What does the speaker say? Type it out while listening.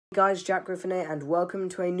Guys, Jack Griffin here, and welcome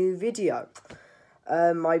to a new video.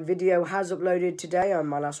 My video has uploaded today on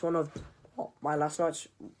my last night's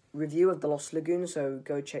review of The Lost Lagoon, so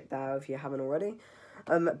go check that out if you haven't already.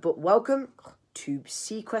 But welcome to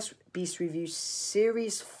Sequest Beast Review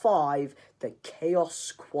Series 5, The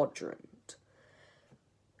Chaos Quadrant.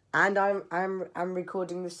 And I'm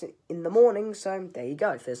recording this in the morning, so there you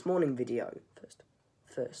go, first morning video.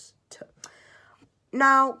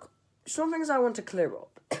 Now, some things I want to clear up.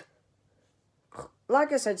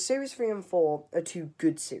 Like I said, Series 3 and 4 are two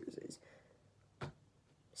good series.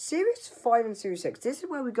 Series 5 and Series 6, this is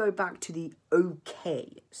where we go back to the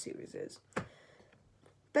okay series.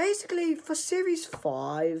 Basically, for Series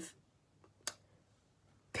 5,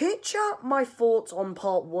 picture my thoughts on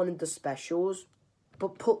Part 1 of the specials,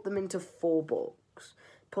 but put them into 4 books.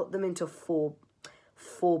 Put them into four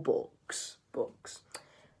books.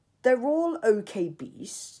 They're all okay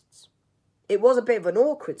beasts. It was a bit of an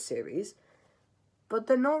awkward series, but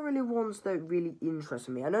they're not really ones that really interest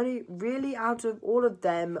me. And only really out of all of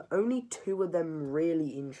them, only 2 of them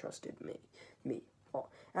really interested me. Oh,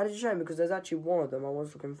 and it's a shame because there's actually one of them I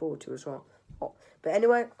was looking forward to as well. Oh, but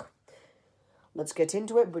anyway, let's get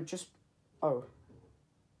into it. But just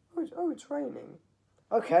it's raining.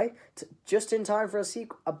 Okay, just in time for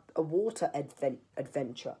a water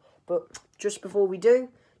adventure. But just before we do,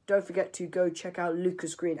 don't forget to go check out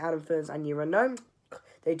Lucas Green, Adam Ferns, and Year Unknown.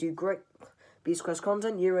 They do great Beast Quest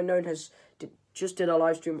content. Year Unknown just did a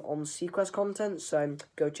live stream on Sequest content, so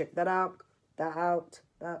go check that out.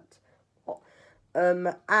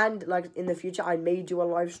 And like in the future, I may do a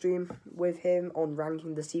live stream with him on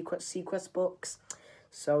ranking the Sequest books.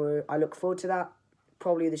 So I look forward to that.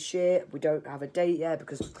 Probably this year. We don't have a date yet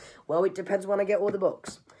because, well, it depends when I get all the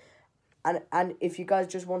books. And if you guys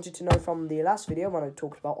just wanted to know from the last video when I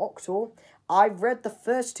talked about Octor, I've read the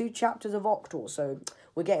first 2 chapters of Octor, so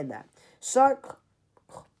we're getting there. So,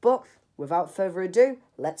 but without further ado,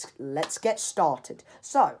 let's get started.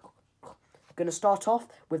 So, I'm gonna start off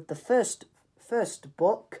with the first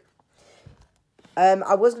book.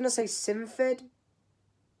 I was gonna say Symphid,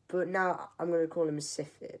 but now I'm gonna call him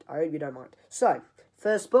Sifid. I hope you don't mind. So,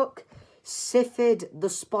 first book, Sifid the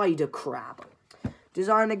Spider Crab.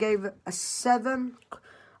 Designer gave it a 7.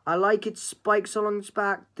 I like its spikes along its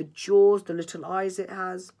back, the jaws, the little eyes it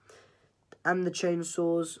has, and the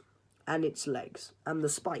chainsaws, and its legs, and the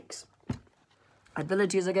spikes.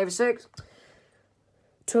 Abilities, I gave a 6.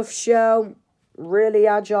 Tough shell, really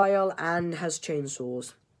agile, and has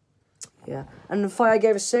chainsaws. Yeah, and the fire I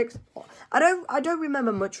gave a 6. I don't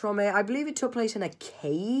remember much from it. I believe it took place in a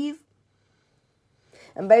cave.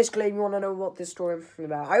 And basically, if you want to know what this story is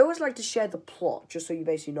about, I always like to share the plot, just so you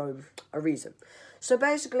basically know a reason. So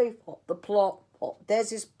basically, the plot, there's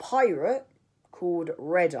this pirate called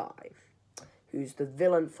Red Eye, who's the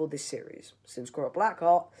villain for this series. Since Cora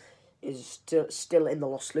Blackheart is still in the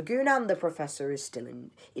Lost Lagoon, and the professor is still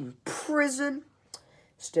in prison.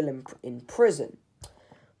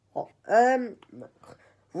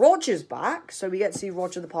 Roger's back, so we get to see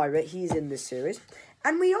Roger the pirate. He's in this series.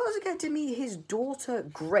 And we also get to meet his daughter,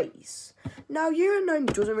 Grace. Now, Year Unknown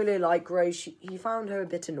doesn't really like Grace. He found her a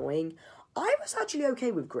bit annoying. I was actually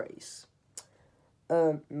okay with Grace.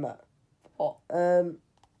 But I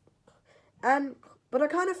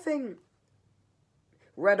kind of think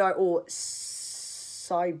Red Eye, or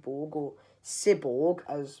Cyborg, or Cyborg,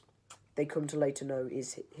 as they come to later know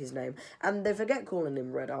is his name. And they forget calling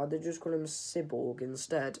him Red Eye. They just call him Cyborg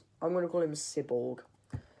instead. I'm going to call him Cyborg.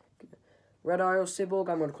 Red Eye or Cyborg?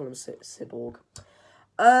 I'm going to call him Cyborg.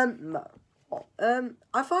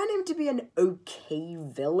 I find him to be an okay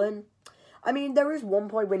villain. I mean, there is one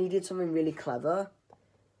point when he did something really clever,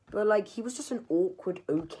 but, like, he was just an awkward,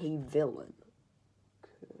 okay villain.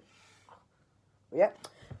 Yeah.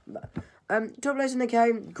 Took place in the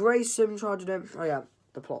cave. Grace tried to do... Oh, yeah,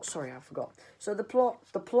 the plot. Sorry, I forgot. So, the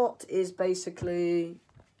plot is basically...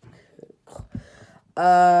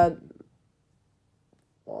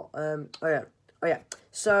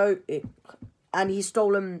 So, he's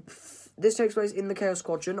stolen... This takes place in the Chaos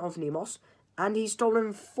Quadrant of Nemos. And he's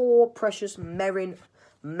stolen 4 precious Merin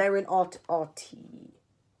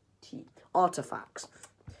artifacts.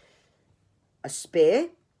 A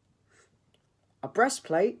spear, a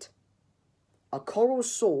breastplate, a coral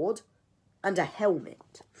sword, and a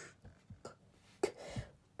helmet.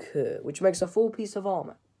 Which makes a full piece of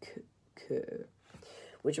armor.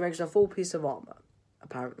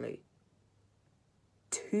 Apparently.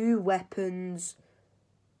 2 weapons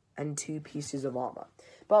and 2 pieces of armor.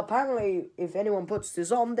 But apparently, if anyone puts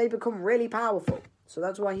this on, they become really powerful. So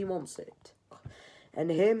that's why he wants it.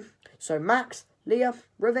 And him, so Max, Leah,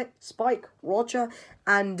 Rivet, Spike, Roger,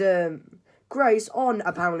 and Grace on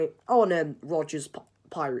Roger's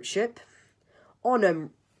pirate ship. And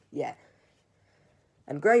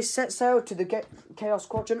Grace set sail to the Chaos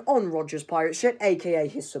Quadrant on Roger's pirate ship, aka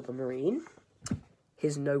his submarine,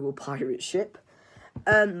 his noble pirate ship.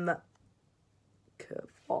 And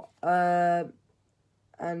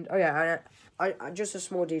just a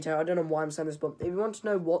small detail. I don't know why I'm saying this, but if you want to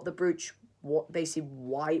know what the brooch, why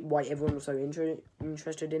everyone was so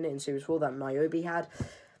interested in it in Series 4 that Niobe had,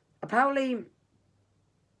 apparently,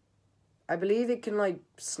 I believe it can, like,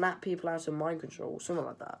 snap people out of mind control, something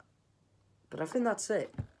like that. But I think that's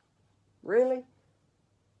it. Really?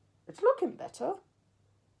 It's looking better.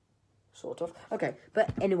 Sort of. Okay,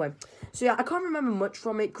 but anyway. So yeah, I can't remember much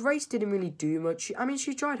from it. Grace didn't really do much. I mean,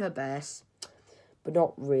 she tried her best, but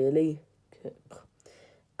not really.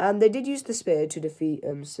 And they did use the spear to defeat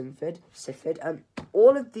Sifid.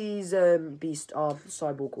 All of these beasts are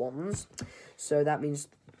cyborg ones, so that means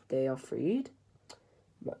they are freed.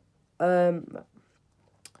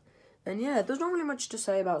 And yeah, there's not really much to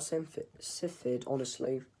say about Sifid,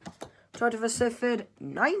 honestly. Tried for Sifid,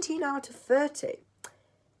 19 out of 30.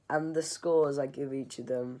 And the scores I give each of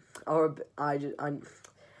them are,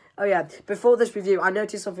 oh yeah, before this review, I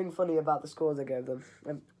noticed something funny about the scores I gave them.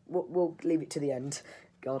 We'll leave it to the end.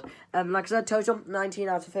 God. Like I said, total 19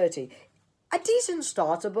 out of 30. A decent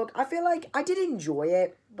starter book. I feel like I did enjoy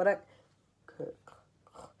it, but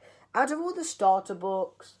out of all the starter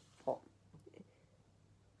books,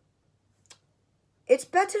 it's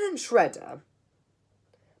better than Shredder,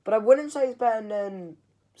 but I wouldn't say it's better than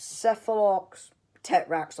Cephalox,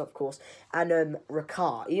 Tetrax, of course, and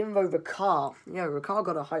Rakar. Even though Rakar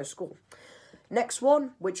got a higher score. Next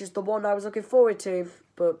one, which is the one I was looking forward to,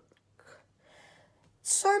 but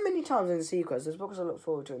so many times in the sequence, there's books I look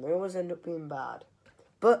forward to, and they always end up being bad.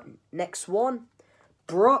 But next one,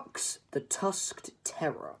 Brooks, the Tusked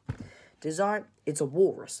Terror. Design, it's a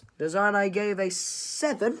walrus. Design I gave a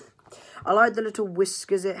 7. I like the little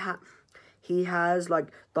whiskers he has, like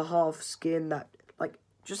the half skin, that, like,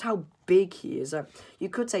 just how big he is. You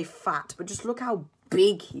could say fat, but just look how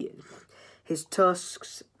big he is. His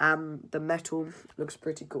tusks and the metal looks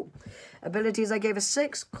pretty cool. Abilities I gave a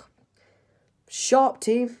 6. Sharp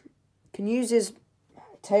teeth, can use his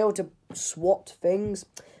tail to swat things.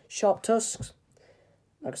 Sharp tusks,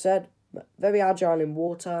 like I said, very agile in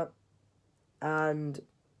water, and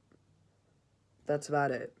that's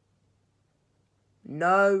about it.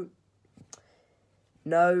 No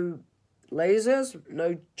lasers,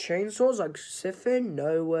 no chainsaws like Siphon,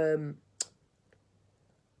 no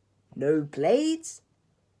blades.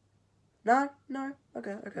 No,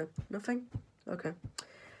 okay, nothing, okay.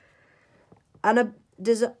 And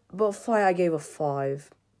but fire I gave a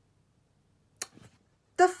 5.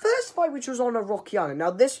 The first fight, which was on a rocky island.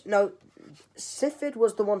 Now Sifid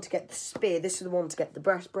was the one to get the spear. This is the one to get the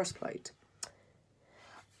breastplate.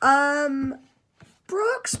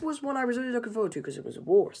 Brooks was one I was really looking forward to because it was a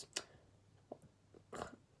walrus.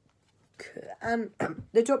 And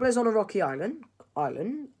they took place on a rocky island.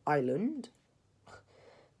 And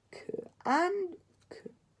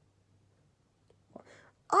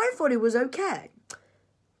I thought it was okay.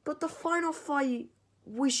 But the final fight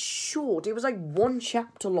was short. It was like 1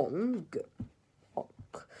 chapter long.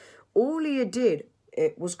 All he did,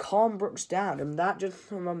 it was calm Brooks down, and that just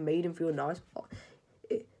made him feel nice.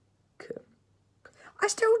 I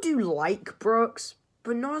still do like Brooks,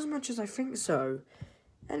 but not as much as I think so.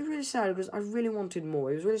 And it's really sad because I really wanted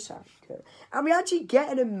more. It was really sad. And we actually get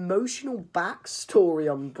an emotional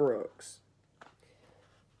backstory on Brooks.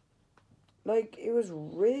 Like, it was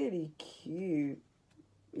really cute.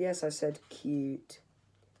 Yes, I said cute.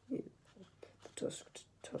 The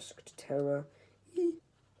tusked terror.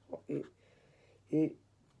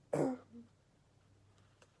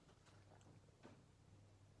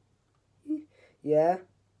 Yeah.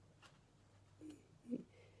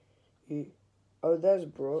 Oh, there's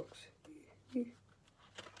Brooks.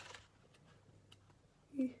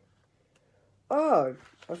 Oh,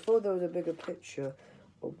 I thought there was a bigger picture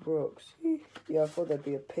of Brooks. Yeah, I thought there'd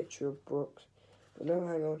be a picture of Brooks. But no,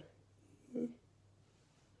 hang on.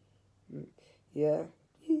 Yeah.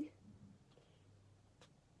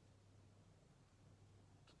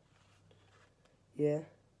 Yeah.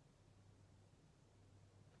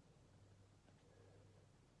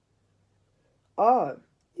 Oh.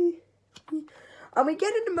 And we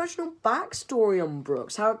get an emotional backstory on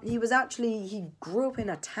Brooks. How he grew up in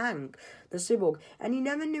a tank, the cyborg, and he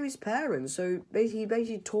never knew his parents. So he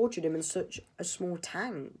basically tortured him in such a small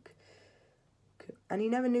tank. and he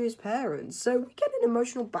never knew his parents. So we get an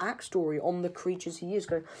emotional backstory on the creatures he is.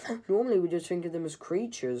 Normally we just think of them as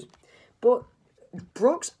creatures, but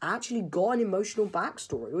Brooks actually got an emotional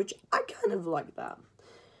backstory, which I kind of like that.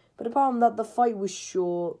 But apart from that, the fight was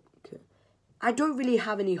short. I don't really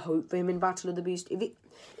have any hope for him in Battle of the Beast.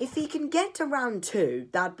 If he can get to round 2,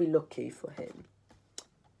 that'd be lucky for him.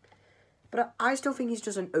 But I still think he's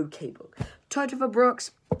just an okay book. Total for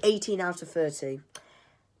Brooks, 18 out of 30.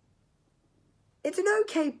 It's an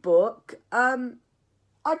okay book. I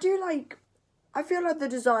feel like the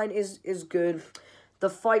design is good. The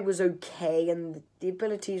fight was okay, and the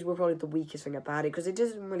abilities were probably the weakest thing about it, because it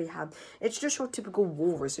doesn't really have... It's just your typical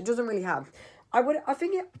walrus. It doesn't really have...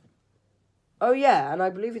 Oh, yeah, and I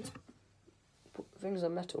believe it's... Things are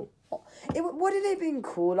metal. What did it been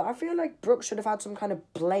called? I feel like Brooks should have had some kind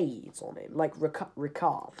of blades on him, like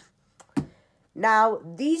Ricard. Now,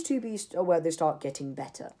 these two beasts are where they start getting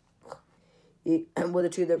better. And were the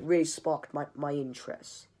two that really sparked my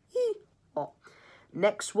interest.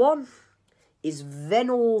 Next one is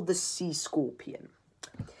Venor the Sea Scorpion.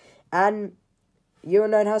 And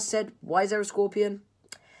Unknown has said, why is there a scorpion?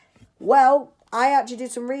 Well, I actually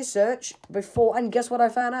did some research before, and guess what I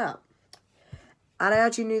found out? And I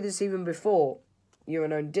actually knew this even before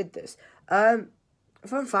Unknown did this.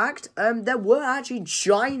 Fun fact, there were actually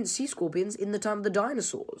giant sea scorpions in the time of the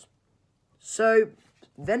dinosaurs. So,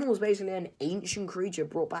 Venor was basically an ancient creature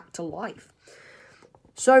brought back to life.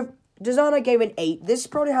 So, design I gave an 8. This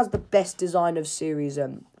probably has the best design of Series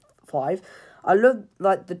 5. I love,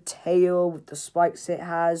 like, the tail with the spikes it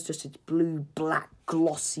has. Just its blue, black,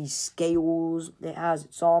 glossy scales it has.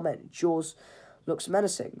 Its armor and its jaws looks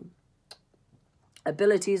menacing.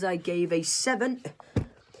 Abilities I gave a 7.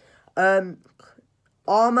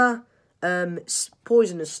 Armor,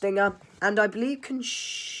 poisonous stinger, and I believe can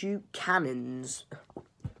shoot cannons.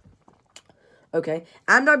 Okay,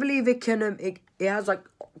 and I believe it can, it has, like,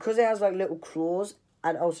 because it has, like, little claws,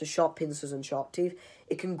 and also sharp pincers and sharp teeth,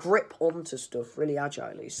 it can grip onto stuff really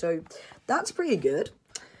agilely. So, that's pretty good.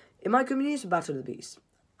 In my community of Battle of the Beast,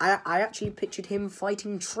 I actually pictured him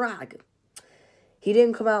fighting Trag. He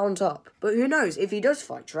didn't come out on top, but who knows? If he does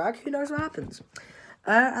fight Trag, who knows what happens?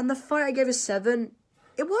 And the fight I gave a 7,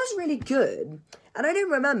 it was really good, and I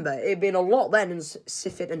didn't remember it being a lot better than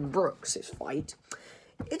Sifit and Brooks' fight.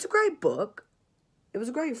 It's a great book. It was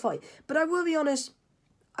a great fight, but I will be honest,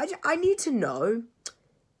 I need to know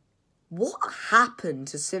what happened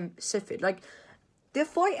to Sifit. Like, the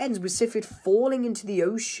fight ends with Sifit falling into the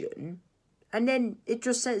ocean, and then it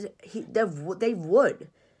just says they've won.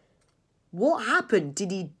 What happened?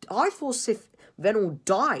 I thought Venor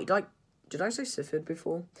died. Like, did I say Sifid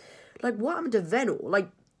before? Like, what happened to Venor? Like,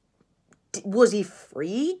 was he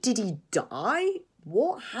free? Did he die?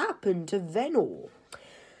 What happened to Venor?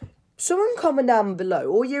 Someone comment down below,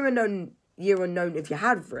 or Year Unknown if you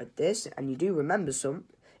have read this, and you do remember some.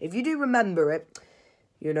 If you do remember it,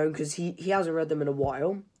 you know, because he hasn't read them in a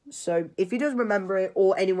while. So, if he does remember it,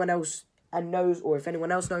 or anyone else and knows, or if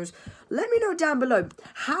anyone else knows, let me know down below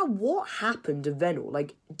what happened to Venor.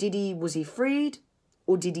 Like, was he freed,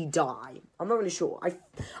 or did he die? I'm not really sure.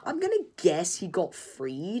 I'm gonna guess he got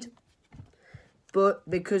freed, but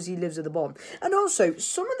because he lives at the bottom. And also,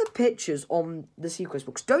 some of the pictures on the sequence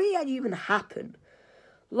books don't even happen.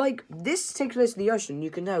 Like, this takes place in the ocean. You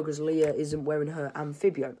can tell because Leah isn't wearing her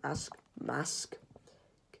amphibian mask.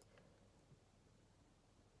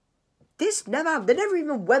 This never happened. They never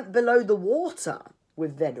even went below the water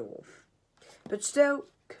with Venor. But still,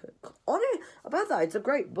 about that, it's a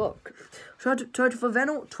great book. Total for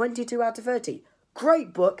Venor, 22 out of 30.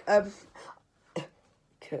 Great book.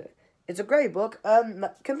 It's a great book.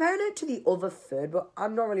 Comparing it to the other third book,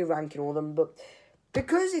 I'm not really ranking all of them, but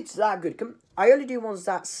because it's that good, I only do ones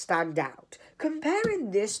that stand out.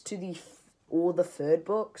 Comparing this to all the third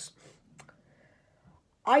books,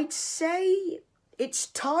 I'd say it's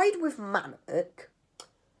tied with Manic,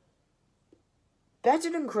 better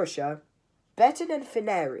than Crusher, better than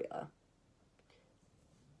Finaria,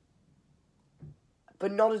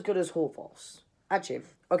 but not as good as Horvos. Actually,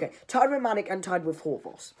 okay, tied with Manic and tied with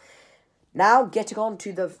Horvos. Now, getting on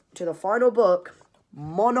to the final book,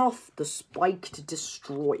 Monoth the Spiked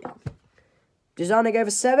Destroyer. Design I gave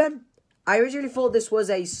a 7. I originally thought this was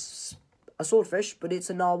a swordfish, but it's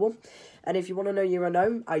a narwhal. And if you want to know Year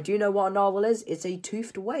Unknown, I do know what a narwhal is. It's a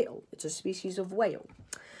toothed whale. It's a species of whale.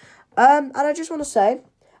 And I just want to say,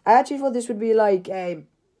 I actually thought this would be like a...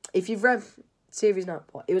 If you've read series now,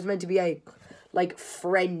 it was meant to be a, like,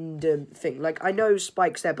 friend thing. Like, I know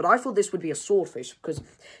Spike's there, but I thought this would be a swordfish, because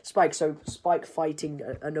Spike fighting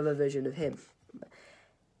another version of him.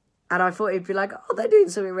 And I thought he'd be like, oh, they're doing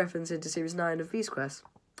something referencing to Series 9 of Beast Quest.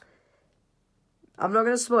 I'm not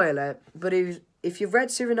going to spoil it, but if you've read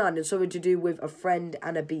Series 9, it's something to do with a friend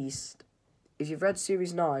and a beast. If you've read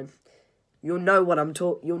Series 9, you'll know what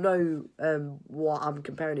you'll know what I'm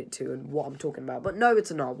comparing it to and what I'm talking about. But no,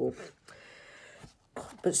 it's a novel.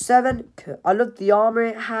 But 7, I love the armor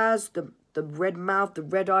it has, the red mouth, the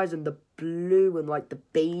red eyes, and the blue and like the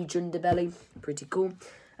beige underbelly. Pretty cool.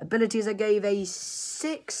 Abilities I gave a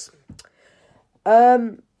 6.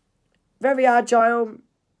 Very agile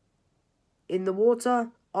in the water.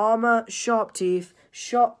 Armor, sharp teeth,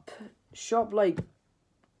 sharp like,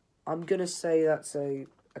 I'm gonna say that's a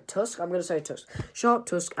tusk. I'm gonna say a tusk. Sharp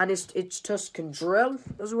tusk, and its tusk can drill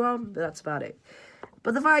as well. But that's about it.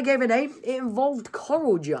 But the fact I gave a name, it involved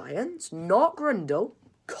coral giants, not Grundle,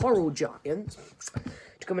 coral giants.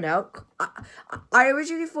 Coming out. I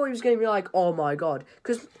originally thought he was going to be like, oh my god,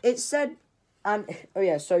 because it said, and oh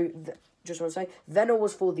yeah, so just want to say, Venor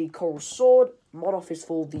was for the coral sword, Monoff is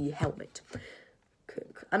for the helmet,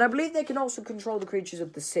 and I believe they can also control the creatures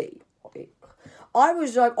of the sea. I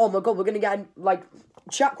was like, oh my god, we're going to get like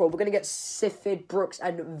Chakra, we're going to get Sifid, Brooks,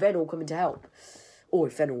 and Venor coming to help. Or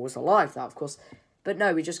if Venor was alive, that of course, but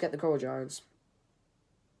no, we just get the coral giants.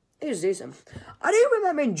 It was decent. I do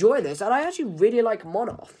remember enjoying this, and I actually really like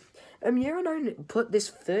Monoff. Euronone put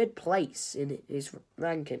this 3rd place in his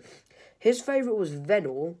ranking. His favourite was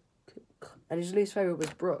Venor, and his least favourite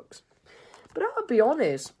was Brooks. But I'll be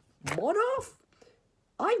honest, Monoff,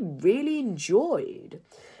 I really enjoyed.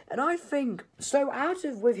 And I think, so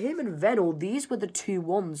with him and Venor, these were the 2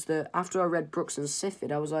 ones that, after I read Brooks and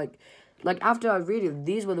Sifid, I was like after I read it,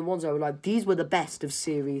 these were the ones I was like, these were the best of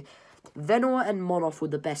series. Venor and Monoff were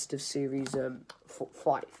the best of Series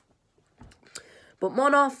 5. But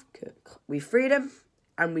Monoff, we freed him,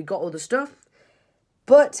 and we got all the stuff.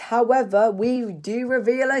 But, however, we do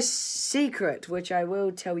reveal a secret, which I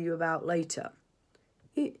will tell you about later.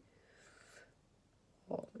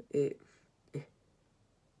 Oh,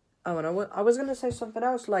 and I was going to say something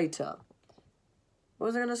else later. What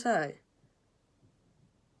was I going to say?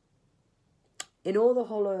 In all the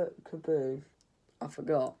Hollow Kaboo, I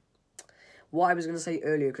forgot what I was going to say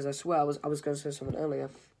earlier, because I swear I was going to say something earlier.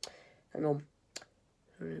 Hang on.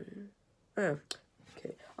 Oh,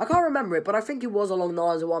 okay. I can't remember it, but I think it was along the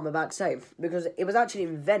lines of what I'm about to say, because it was actually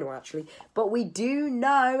in Venor, actually. But we do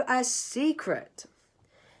know a secret.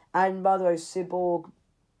 And by the way, Cyborg,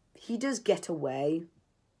 he does get away,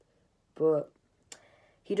 but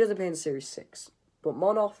he does appear in Series 6. But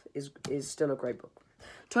Monoff is still a great book.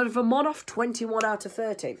 Total for Monoff, 21 out of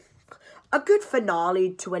 30. A good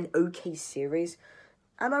finale to an okay series,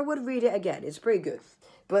 and I would read it again. It's pretty good.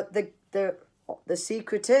 But the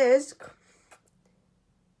secret is,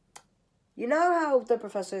 you know how the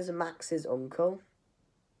professor is Max's uncle?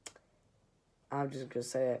 I'm just going to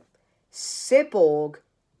say it. Cyborg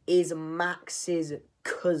is Max's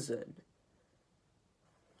cousin.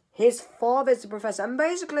 His father's the professor, and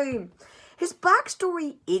basically, his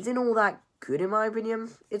backstory isn't all that good in my opinion.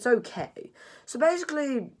 It's okay. So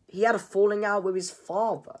basically, he had a falling out with his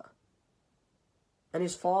father. And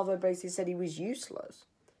his father basically said he was useless.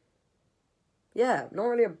 Yeah, not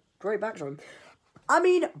really a great backstory. I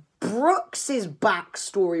mean, Brooks's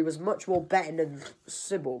backstory was much more better than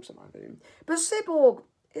Cyborg's in my opinion. But Cyborg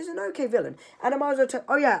is an okay villain. And I might as well tell...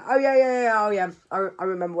 Oh yeah. I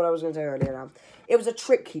remember what I was going to say earlier now. It was a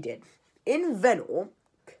trick he did. In Venor,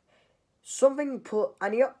 something put...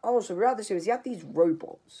 And he also, throughout the series, he had these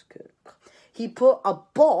robots. He put a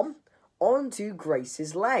bomb onto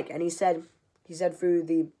Grace's leg. And he said through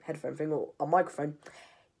the headphone thing or a microphone,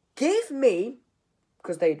 give me...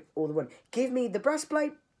 Because they'd all the one. Give me the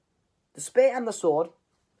breastplate, the spear, and the sword.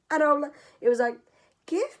 And it was like,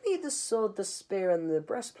 give me the sword, the spear, and the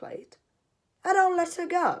breastplate, and I'll let her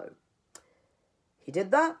go. He did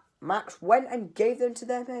that. Max went and gave them to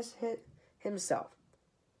them himself.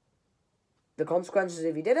 The consequences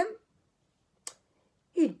if he didn't,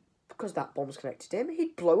 because that bomb's connected to him,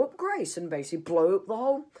 he'd blow up Grace and basically blow up the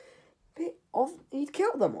whole bit of, he'd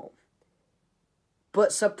kill them all.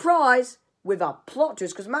 But surprise, with a plot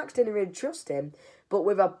twist, because Max didn't really trust him, but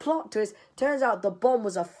with a plot twist, turns out the bomb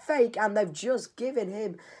was a fake and they've just given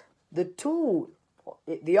him the tool,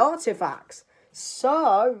 the artifacts.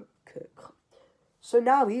 So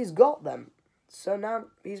now he's got them. So now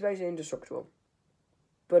he's basically indestructible.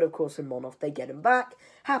 But of course in Monoff, they get him back.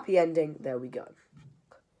 Happy ending, there we go.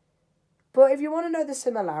 But if you want to know the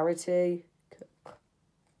similarity,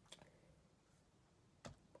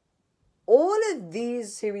 all of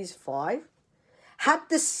these Series 5 had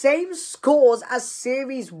the same scores as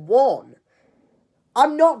Series 1.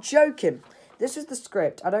 I'm not joking. this is the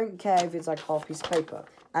script. I don't care if it's like half piece of paper.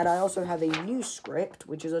 And I also have a new script,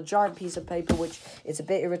 which is a giant piece of paper, which is a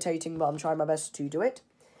bit irritating, but I'm trying my best to do it.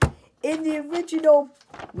 In the original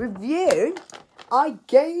review, I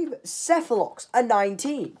gave Cephalox a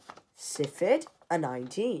 19, Sifid a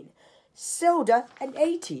 19, Silda an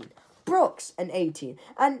 18, Brooks an 18,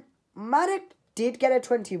 and Maddox did get a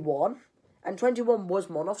 21, and 21 was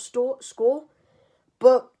Monoff's score,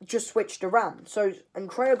 but just switched around. So, and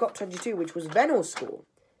Creo got 22, which was Venor's score.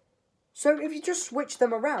 So if you just switch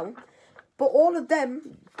them around, but all of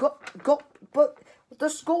them but the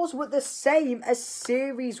scores were the same as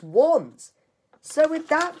Series 1's. So with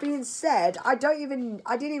that being said, I didn't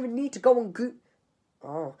even need to go on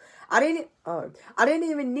Google. I didn't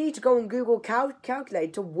even need to go on Google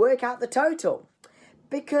Calculate to work out the total,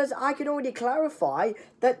 because I could already clarify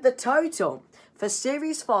that the total for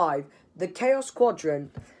Series 5, the Chaos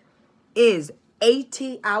Quadrant, is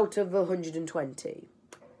 80 out of 120.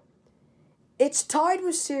 It's tied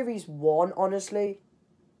with Series 1, honestly.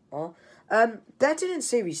 Better than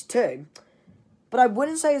Series 2, but I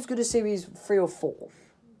wouldn't say as good as Series 3 or 4.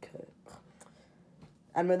 Okay.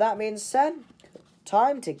 And with that being said,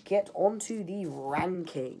 time to get onto the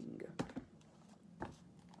ranking.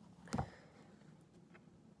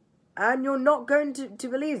 And you're not going to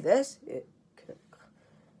believe this,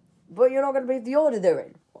 but you're not going to believe the order they're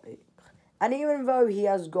in. And even though he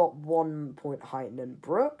has got 1 point higher than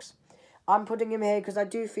Brooks, I'm putting him here because I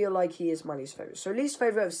do feel like he is my least favourite. So least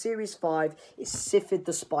favourite of Series 5 is Sifid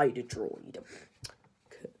the Spider Droid.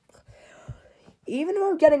 Even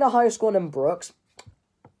though I'm getting a higher score than Brooks,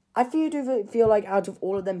 I feel like out of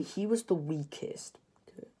all of them, he was the weakest.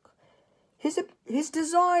 His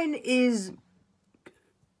design is,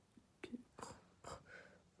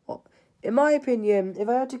 in my opinion, if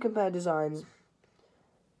I had to compare designs,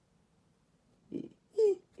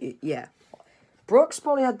 yeah. Brooks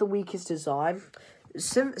probably had the weakest design.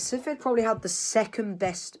 Sifid probably had the second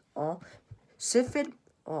best. Sifid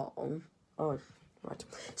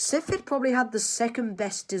probably had the second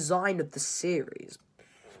best design of the series,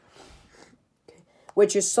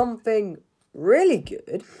 which is something really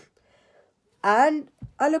good. And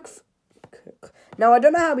now I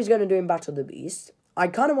don't know how he's going to do in Battle of the Beast. I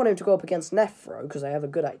kind of want him to go up against Nephro because I have a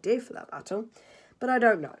good idea for that battle, but I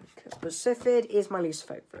don't know. But Sifid is my least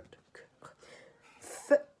favourite.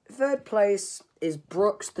 Third place is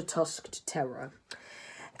Brooks the Tusked Terror.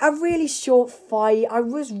 A really short fight. I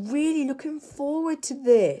was really looking forward to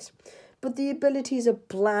this, but the abilities are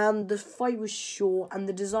bland, the fight was short, and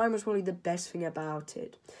the design was probably the best thing about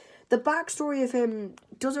it. The backstory of him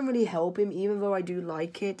doesn't really help him, even though I do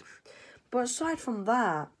like it. But aside from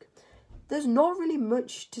that, there's not really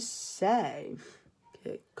much to say.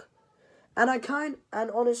 And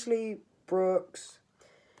honestly, Brooks,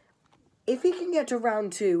 if he can get to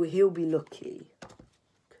round 2, he'll be lucky.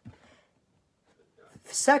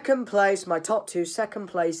 Second place, my top 2, second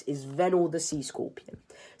place is Venor the Sea Scorpion.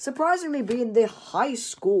 Surprisingly, being the high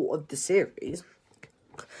score of the series,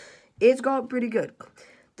 it's got pretty good.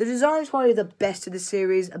 The design is probably the best of the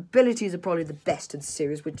series. Abilities are probably the best of the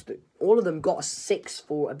series, which all of them got a 6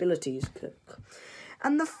 for abilities.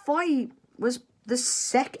 And the fight was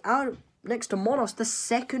next to Monos, the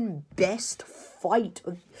second best fight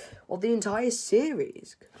of the entire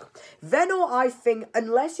series. Venor, I think,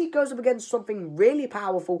 unless he goes up against something really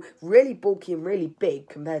powerful, really bulky, and really big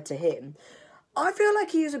compared to him, I feel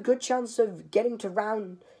like he has a good chance of getting to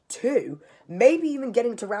round 2, maybe even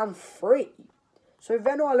getting to round 3. So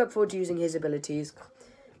Venor, I look forward to using his abilities.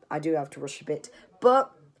 I do have to rush a bit,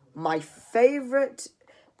 but my favourite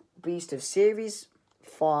beast of Series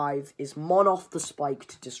 5 is Monoff the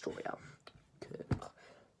Spiked Destroyer.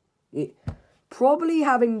 Probably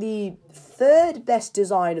having the third best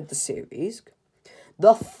design of the series.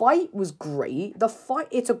 The fight was great.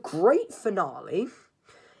 It's a great finale.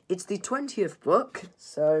 It's the 20th book,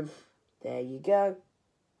 so there you go.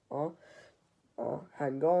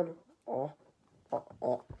 Hang on.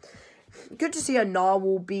 Good to see a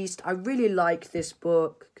narwhal beast. I really like this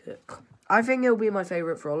book. I think it'll be my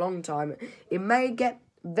favourite for a long time. It may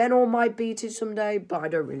Venor might beat it someday, but I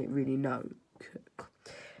don't really know.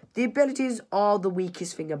 The abilities are the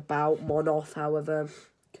weakest thing about Monoff, however.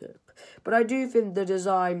 But I do think the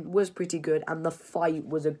design was pretty good, and the fight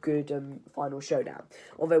was a good final showdown.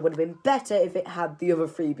 Although it would have been better if it had the other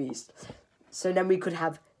 3 beasts. So then we could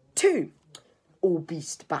have 2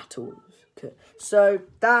 all-beast battles. So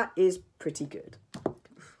that is pretty good.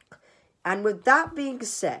 And with that being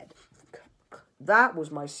said, that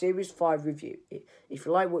was my Series 5 review. If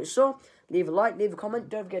you like what you saw, leave a like, leave a comment.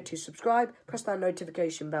 Don't forget to subscribe. Press that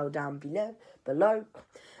notification bell down below.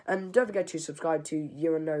 And don't forget to subscribe to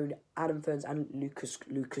Your Unknown, Adam Ferns, and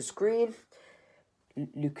Lucas Green.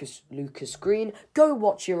 Lucas Green. Go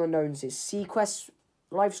watch Your Unknown's Sequest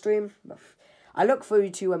live stream. I look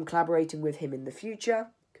forward to collaborating with him in the future.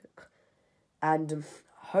 And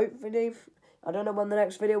hopefully, I don't know when the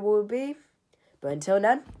next video will be. But until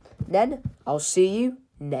then, I'll see you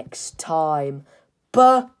next time.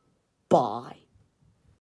 Bye.